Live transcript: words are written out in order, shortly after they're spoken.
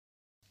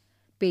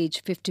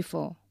Page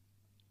 54.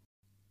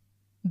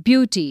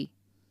 Beauty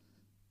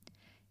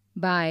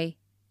by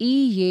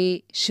E.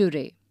 Ye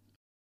Shure.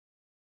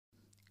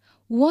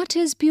 What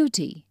is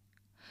beauty?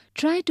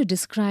 Try to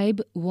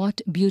describe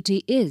what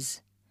beauty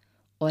is,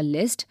 or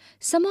list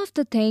some of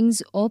the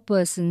things or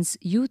persons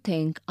you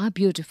think are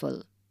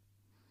beautiful.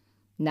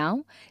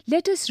 Now,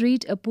 let us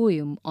read a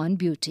poem on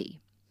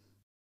beauty.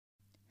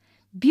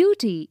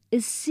 Beauty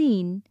is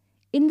seen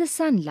in the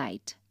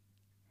sunlight,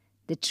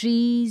 the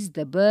trees,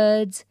 the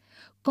birds,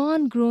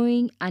 corn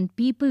growing and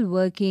people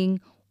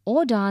working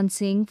or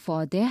dancing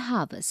for their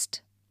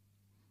harvest.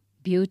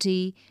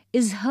 Beauty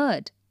is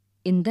heard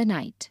in the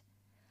night.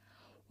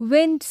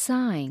 Wind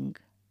sighing,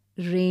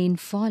 rain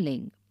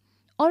falling,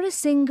 or a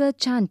singer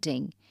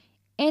chanting,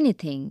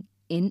 anything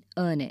in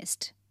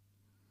earnest.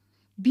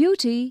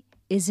 Beauty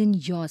is in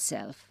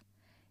yourself.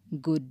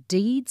 Good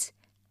deeds,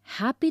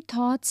 happy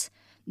thoughts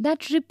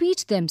that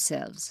repeat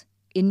themselves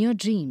in your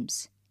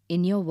dreams,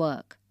 in your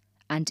work,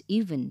 and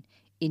even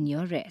in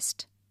your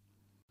rest.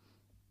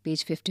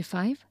 Page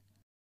 55.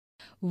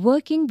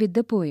 Working with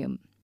the poem.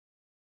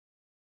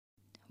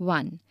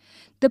 1.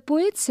 The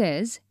poet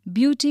says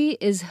beauty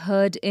is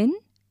heard in.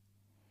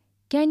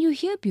 Can you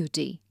hear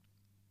beauty?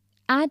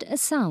 Add a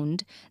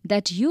sound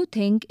that you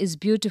think is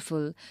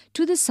beautiful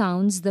to the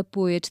sounds the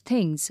poet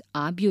thinks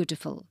are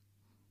beautiful.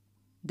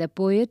 The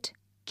poet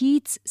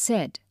Keats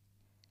said,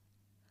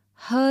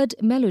 "Heard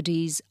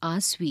melodies are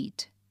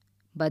sweet,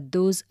 but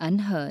those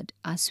unheard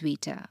are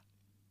sweeter."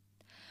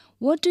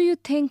 What do you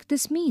think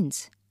this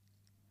means?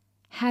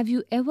 Have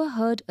you ever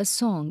heard a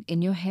song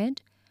in your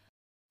head,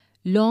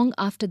 long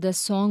after the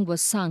song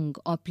was sung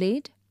or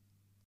played?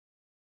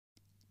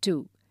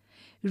 2.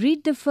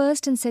 Read the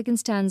first and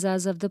second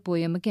stanzas of the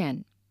poem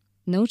again.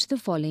 Note the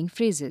following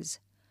phrases: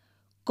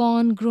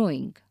 corn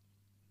growing,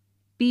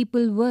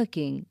 people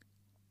working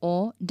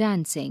or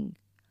dancing,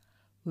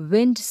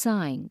 wind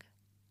sighing,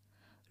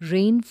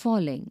 rain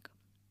falling,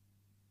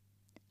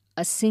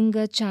 a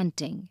singer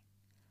chanting.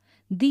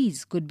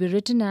 These could be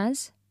written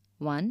as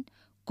 1.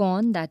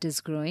 Corn that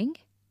is growing,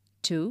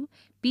 2.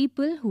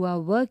 People who are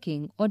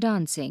working or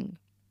dancing.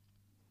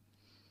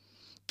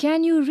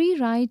 Can you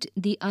rewrite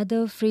the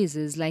other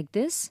phrases like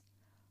this?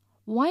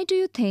 Why do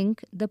you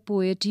think the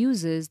poet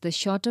uses the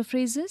shorter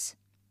phrases?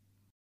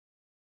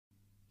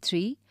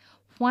 3.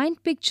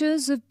 Find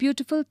pictures of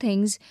beautiful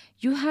things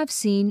you have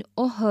seen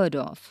or heard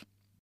of.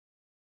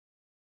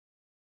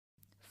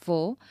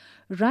 4.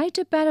 Write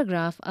a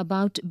paragraph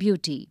about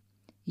beauty.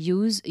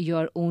 Use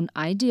your own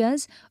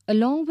ideas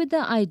along with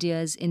the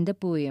ideas in the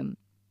poem.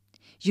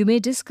 You may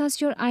discuss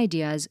your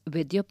ideas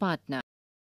with your partner.